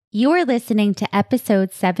You are listening to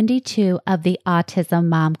episode 72 of the Autism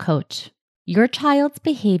Mom Coach. Your child's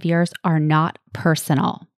behaviors are not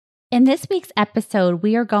personal. In this week's episode,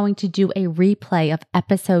 we are going to do a replay of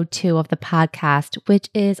episode 2 of the podcast, which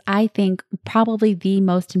is, I think, probably the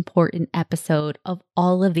most important episode of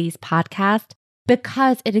all of these podcasts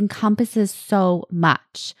because it encompasses so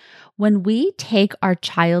much. When we take our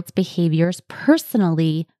child's behaviors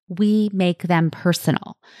personally, we make them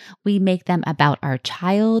personal. We make them about our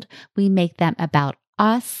child. We make them about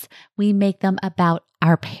us. We make them about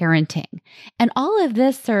our parenting. And all of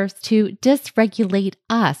this serves to dysregulate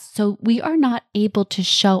us so we are not able to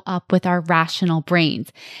show up with our rational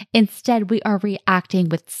brains. Instead, we are reacting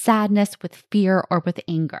with sadness, with fear, or with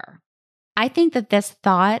anger. I think that this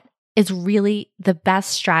thought is really the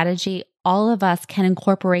best strategy all of us can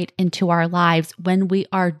incorporate into our lives when we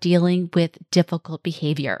are dealing with difficult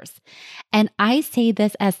behaviors. And I say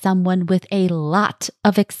this as someone with a lot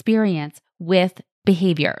of experience with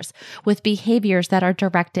behaviors that are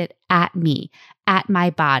directed at me, at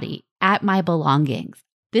my body, at my belongings.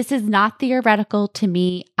 This is not theoretical to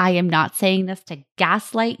me. I am not saying this to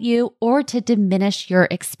gaslight you or to diminish your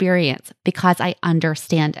experience because I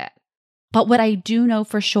understand it. But what I do know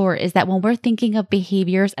for sure is that when we're thinking of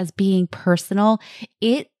behaviors as being personal,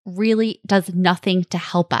 it really does nothing to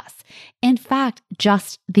help us. In fact,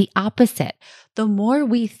 just the opposite. The more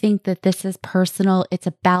we think that this is personal, it's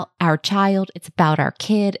about our child, it's about our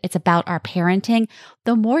kid, it's about our parenting,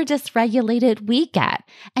 the more dysregulated we get.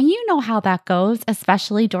 And you know how that goes,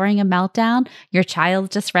 especially during a meltdown. Your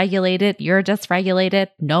child's dysregulated, you're dysregulated,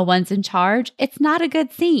 no one's in charge. It's not a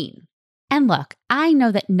good scene. And look, I know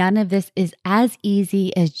that none of this is as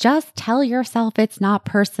easy as just tell yourself it's not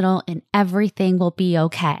personal and everything will be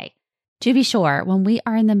okay. To be sure, when we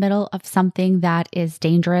are in the middle of something that is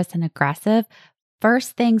dangerous and aggressive,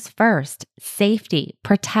 first things first, safety,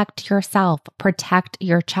 protect yourself, protect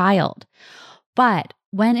your child. But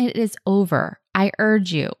when it is over, I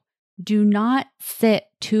urge you, do not sit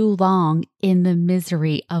too long in the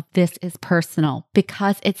misery of this is personal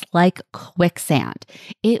because it's like quicksand.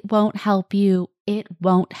 It won't help you. It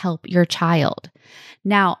won't help your child.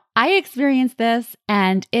 Now, I experienced this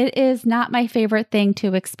and it is not my favorite thing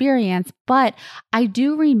to experience, but I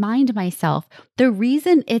do remind myself the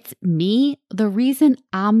reason it's me, the reason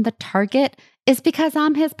I'm the target is because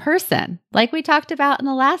I'm his person, like we talked about in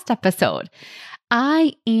the last episode.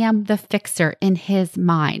 I am the fixer in his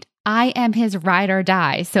mind. I am his ride or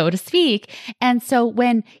die, so to speak. And so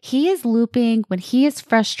when he is looping, when he is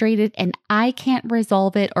frustrated and I can't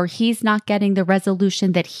resolve it or he's not getting the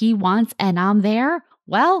resolution that he wants and I'm there,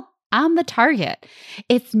 well, I'm the target.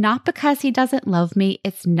 It's not because he doesn't love me.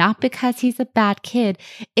 It's not because he's a bad kid.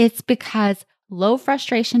 It's because low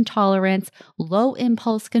frustration tolerance, low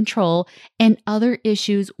impulse control, and other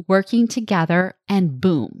issues working together and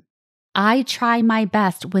boom. I try my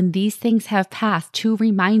best when these things have passed to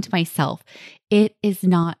remind myself it is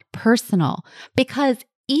not personal because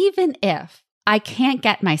even if I can't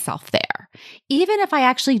get myself there, even if I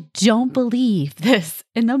actually don't believe this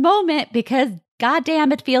in the moment because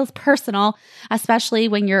goddamn, it feels personal, especially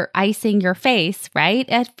when you're icing your face, right?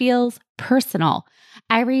 It feels personal.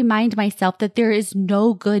 I remind myself that there is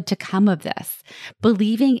no good to come of this.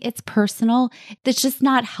 Believing it's personal, that's just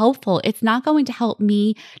not helpful. It's not going to help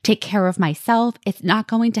me take care of myself. It's not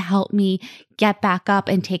going to help me get back up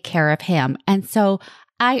and take care of him. And so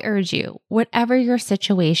I urge you, whatever your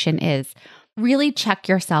situation is, really check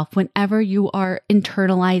yourself whenever you are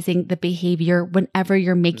internalizing the behavior, whenever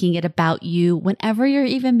you're making it about you, whenever you're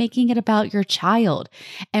even making it about your child,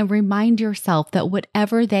 and remind yourself that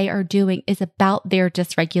whatever they are doing is about their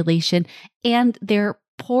dysregulation and their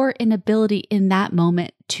poor inability in that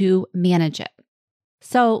moment to manage it.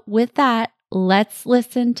 So with that, let's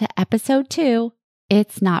listen to episode 2,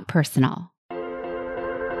 It's Not Personal.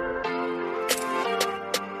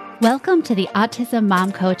 Welcome to the Autism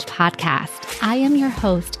Mom Coach podcast. I am your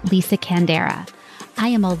host, Lisa Candera. I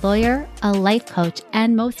am a lawyer, a life coach,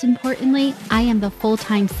 and most importantly, I am the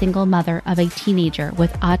full-time single mother of a teenager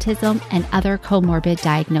with autism and other comorbid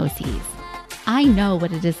diagnoses. I know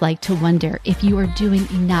what it is like to wonder if you are doing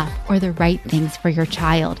enough or the right things for your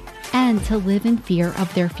child and to live in fear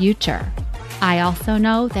of their future. I also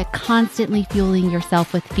know that constantly fueling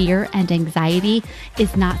yourself with fear and anxiety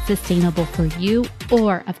is not sustainable for you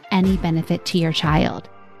or of any benefit to your child.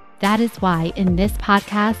 That is why in this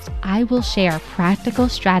podcast, I will share practical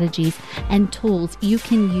strategies and tools you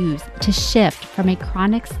can use to shift from a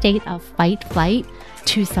chronic state of fight-flight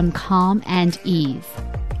to some calm and ease.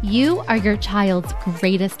 You are your child's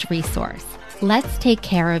greatest resource. Let's take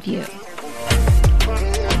care of you.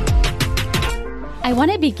 I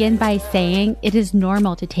want to begin by saying it is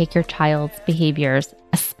normal to take your child's behaviors,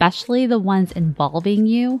 especially the ones involving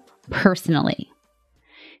you, personally.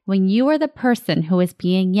 When you are the person who is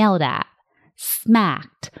being yelled at,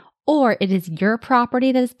 smacked, or it is your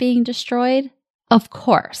property that is being destroyed, of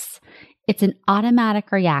course, it's an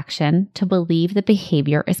automatic reaction to believe the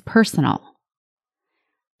behavior is personal.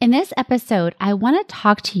 In this episode, I want to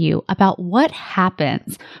talk to you about what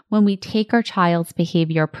happens when we take our child's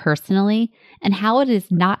behavior personally and how it is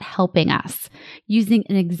not helping us, using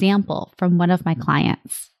an example from one of my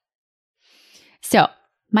clients. So,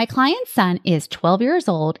 my client's son is 12 years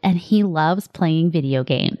old and he loves playing video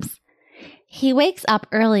games. He wakes up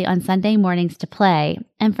early on Sunday mornings to play,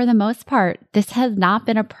 and for the most part, this has not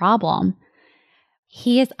been a problem.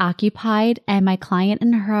 He is occupied and my client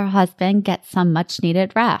and her husband get some much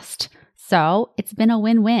needed rest. So it's been a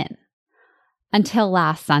win-win. Until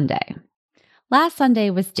last Sunday. Last Sunday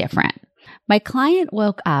was different. My client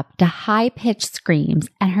woke up to high-pitched screams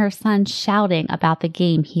and her son shouting about the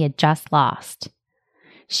game he had just lost.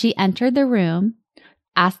 She entered the room,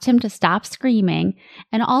 asked him to stop screaming,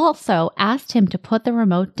 and also asked him to put the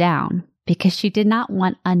remote down because she did not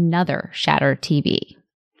want another shattered TV.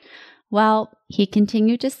 Well, he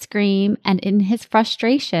continued to scream and in his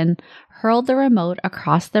frustration, hurled the remote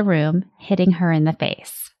across the room, hitting her in the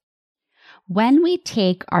face. When we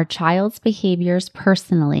take our child's behaviors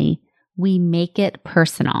personally, we make it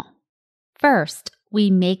personal. First,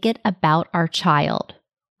 we make it about our child.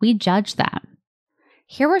 We judge them.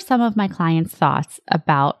 Here were some of my client's thoughts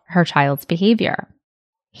about her child's behavior.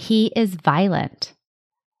 He is violent.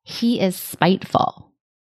 He is spiteful.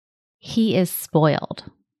 He is spoiled.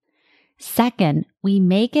 Second, we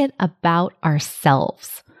make it about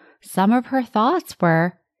ourselves. Some of her thoughts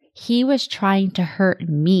were, he was trying to hurt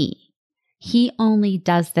me. He only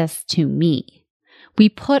does this to me. We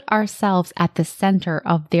put ourselves at the center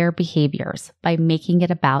of their behaviors by making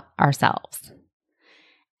it about ourselves.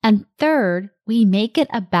 And third, we make it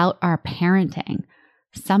about our parenting.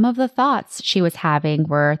 Some of the thoughts she was having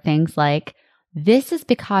were things like, this is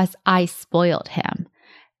because I spoiled him.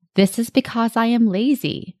 This is because I am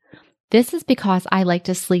lazy. This is because I like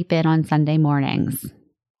to sleep in on Sunday mornings.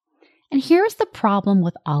 And here's the problem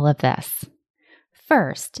with all of this.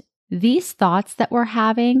 First, these thoughts that we're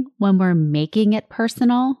having when we're making it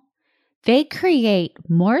personal, they create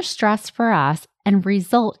more stress for us and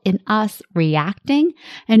result in us reacting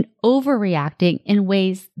and overreacting in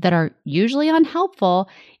ways that are usually unhelpful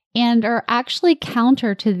and are actually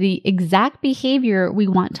counter to the exact behavior we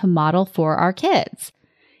want to model for our kids.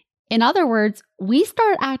 In other words, we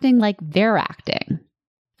start acting like they're acting.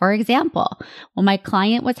 For example, when my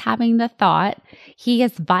client was having the thought, he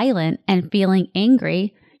is violent and feeling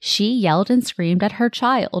angry, she yelled and screamed at her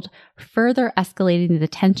child, further escalating the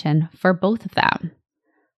tension for both of them.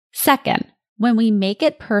 Second, when we make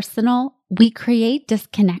it personal, we create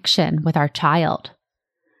disconnection with our child.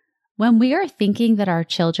 When we are thinking that our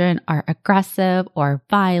children are aggressive or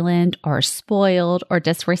violent or spoiled or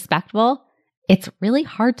disrespectful, it's really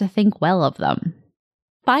hard to think well of them.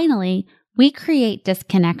 Finally, we create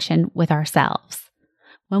disconnection with ourselves.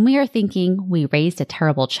 When we are thinking we raised a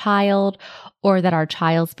terrible child or that our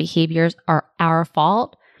child's behaviors are our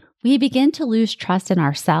fault, we begin to lose trust in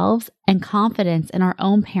ourselves and confidence in our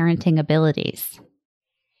own parenting abilities.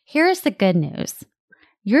 Here's the good news.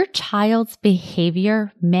 Your child's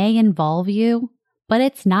behavior may involve you, but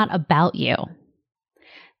it's not about you.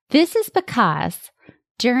 This is because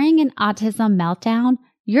during an autism meltdown,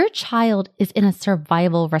 your child is in a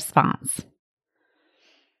survival response.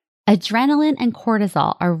 Adrenaline and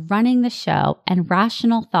cortisol are running the show and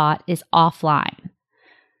rational thought is offline.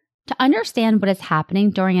 To understand what is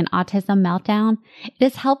happening during an autism meltdown, it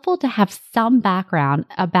is helpful to have some background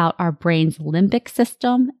about our brain's limbic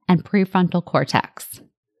system and prefrontal cortex.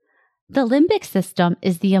 The limbic system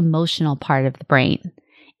is the emotional part of the brain.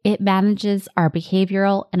 It manages our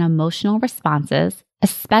behavioral and emotional responses,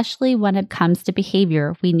 especially when it comes to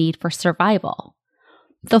behavior we need for survival.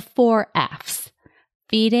 The 4 F's: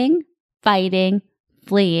 feeding, fighting,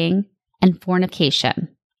 fleeing, and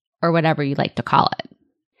fornication, or whatever you like to call it.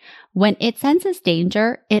 When it senses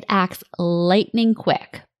danger, it acts lightning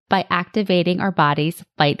quick by activating our body's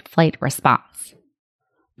fight-flight response.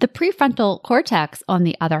 The prefrontal cortex, on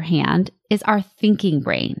the other hand, is our thinking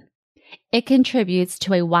brain. It contributes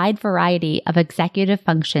to a wide variety of executive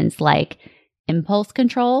functions like impulse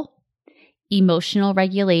control, emotional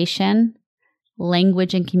regulation,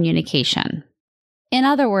 language and communication. In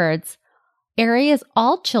other words, areas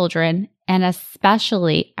all children, and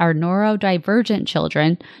especially our neurodivergent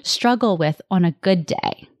children, struggle with on a good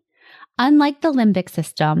day. Unlike the limbic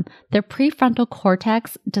system, the prefrontal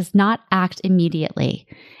cortex does not act immediately.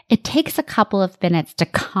 It takes a couple of minutes to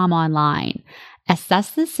come online,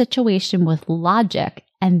 assess the situation with logic,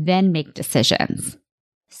 and then make decisions.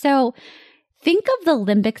 So think of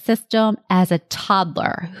the limbic system as a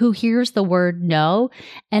toddler who hears the word no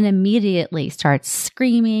and immediately starts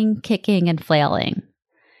screaming, kicking, and flailing.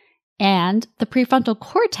 And the prefrontal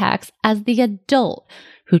cortex as the adult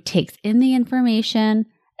who takes in the information,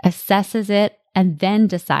 assesses it, and then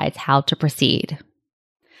decides how to proceed.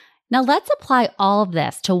 Now let's apply all of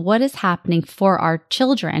this to what is happening for our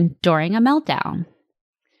children during a meltdown.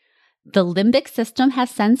 The limbic system has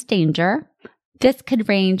sensed danger. This could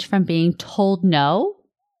range from being told no,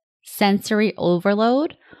 sensory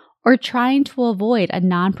overload, or trying to avoid a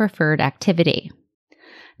non-preferred activity.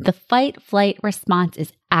 The fight-flight response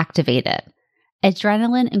is activated.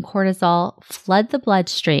 Adrenaline and cortisol flood the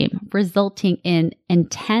bloodstream, resulting in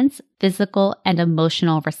intense physical and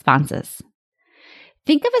emotional responses.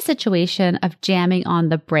 Think of a situation of jamming on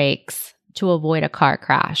the brakes to avoid a car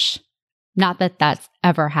crash. Not that that's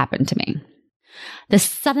ever happened to me. The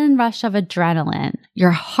sudden rush of adrenaline,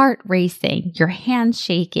 your heart racing, your hands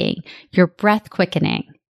shaking, your breath quickening.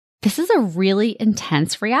 This is a really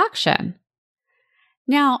intense reaction.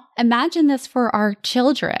 Now, imagine this for our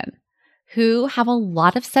children who have a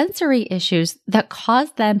lot of sensory issues that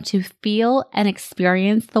cause them to feel and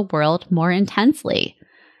experience the world more intensely.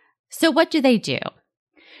 So what do?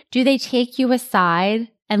 Do they take you aside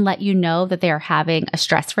and let you know that they are having a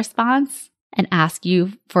stress response and ask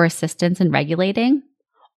you for assistance in regulating?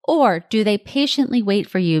 Or do they patiently wait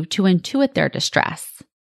for you to intuit their distress?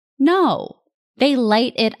 No, they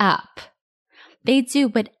light it up. They do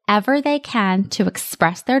whatever they can to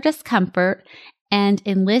express their discomfort and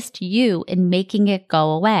enlist you in making it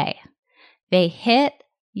go away. They hit,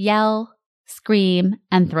 yell, scream,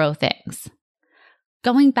 and throw things.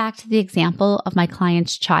 Going back to the example of my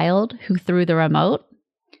client's child who threw the remote,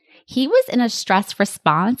 he was in a stress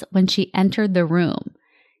response when she entered the room.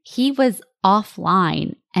 He was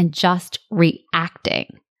offline and just reacting.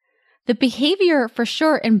 The behavior for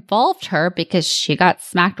sure involved her because she got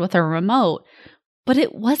smacked with a remote, but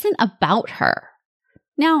it wasn't about her.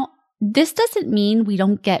 Now, this doesn't mean we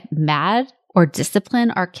don't get mad or discipline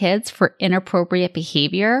our kids for inappropriate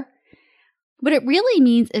behavior. What it really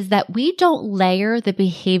means is that we don't layer the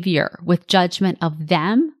behavior with judgment of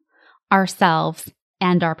them, ourselves,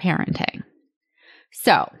 and our parenting.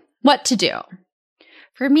 So, what to do?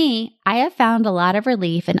 For me, I have found a lot of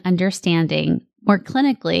relief in understanding more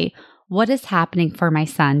clinically what is happening for my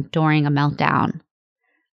son during a meltdown.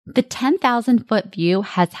 The 10,000-foot view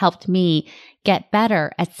has helped me get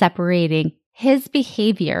better at separating his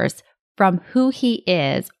behaviors from who he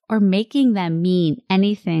is or making them mean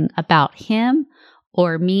anything about him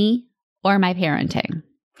or me or my parenting.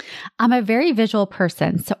 I'm a very visual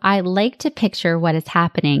person, so I like to picture what is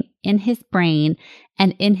happening in his brain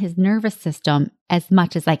and in his nervous system as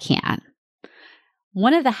much as I can.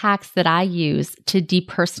 One of the hacks that I use to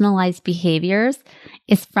depersonalize behaviors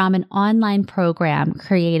is from an online program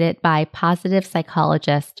created by positive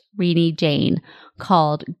psychologist Rini Jain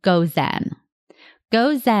called Go Zen.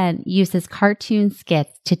 Go Zen uses cartoon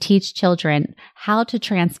skits to teach children how to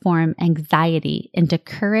transform anxiety into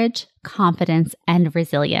courage, confidence, and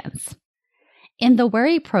resilience. In the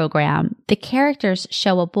Worry program, the characters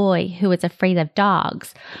show a boy who is afraid of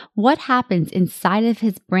dogs what happens inside of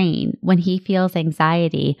his brain when he feels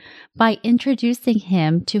anxiety by introducing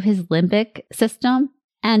him to his limbic system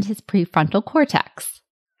and his prefrontal cortex.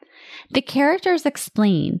 The characters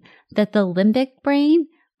explain that the limbic brain,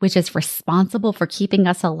 which is responsible for keeping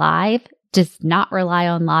us alive, does not rely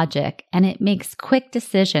on logic, and it makes quick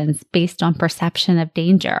decisions based on perception of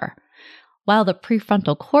danger, while the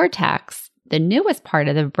prefrontal cortex, the newest part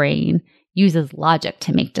of the brain, uses logic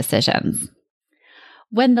to make decisions.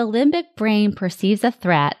 When the limbic brain perceives a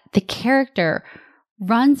threat, the character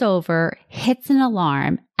runs over, hits an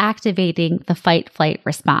alarm, activating the fight-flight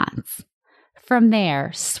response. From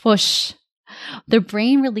there, swoosh, the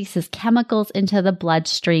brain releases chemicals into the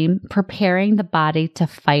bloodstream, preparing the body to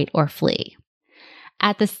fight or flee.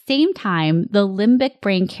 At the same time, the limbic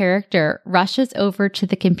brain character rushes over to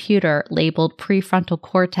the computer labeled prefrontal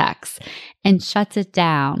cortex and shuts it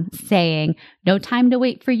down, saying, "No time to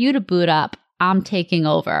wait for you to boot up. I'm taking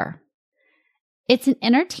over." It's an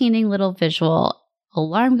entertaining little visual.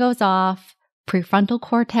 Alarm goes off, prefrontal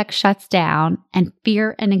cortex shuts down, and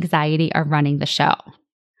fear and anxiety are running the show.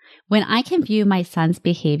 When I can view my son's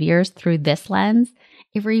behaviors through this lens,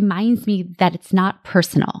 it reminds me that it's not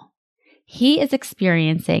personal. He is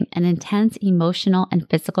experiencing an intense emotional and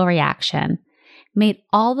physical reaction. made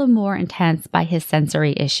all the more intense by his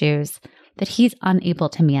sensory issues that he's unable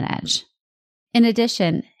to manage. In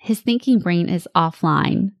addition, his thinking brain is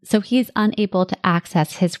offline, so he's unable to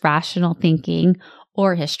access his rational thinking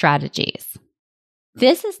or his strategies.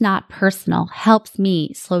 This is not personal helps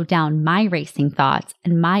me slow down my racing thoughts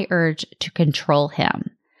and my urge to control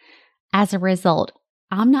him. As a result,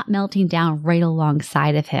 I'm not melting down right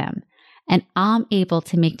alongside of him, and I'm able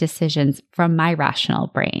to make decisions from my rational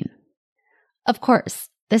brain. Of course,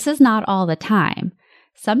 this is not all the time.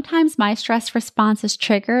 Sometimes my stress response is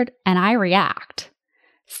triggered and I react.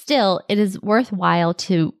 Still, it is worthwhile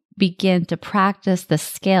to begin to practice the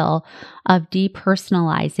skill of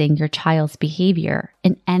depersonalizing your child's behavior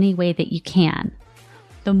in any way that you can.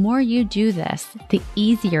 The more you do this, the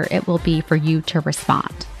easier it will be for you to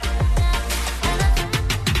respond.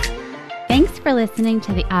 Thanks for listening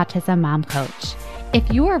to the Autism Mom Coach.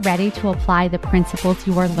 If you are ready to apply the principles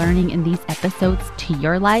you are learning in these episodes to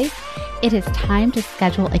your life, it is time to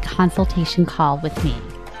schedule a consultation call with me.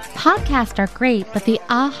 Podcasts are great, but the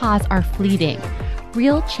ahas are fleeting.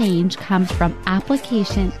 Real change comes from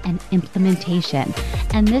application and implementation,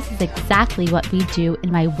 and this is exactly what we do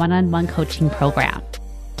in my one-on-one coaching program.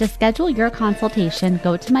 To schedule your consultation,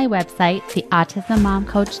 go to my website,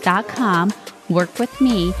 theautismmomcoach.com, work with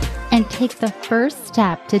me, and take the first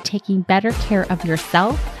step to taking better care of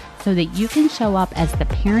yourself so that you can show up as the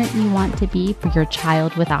parent you want to be for your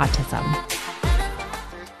child with autism.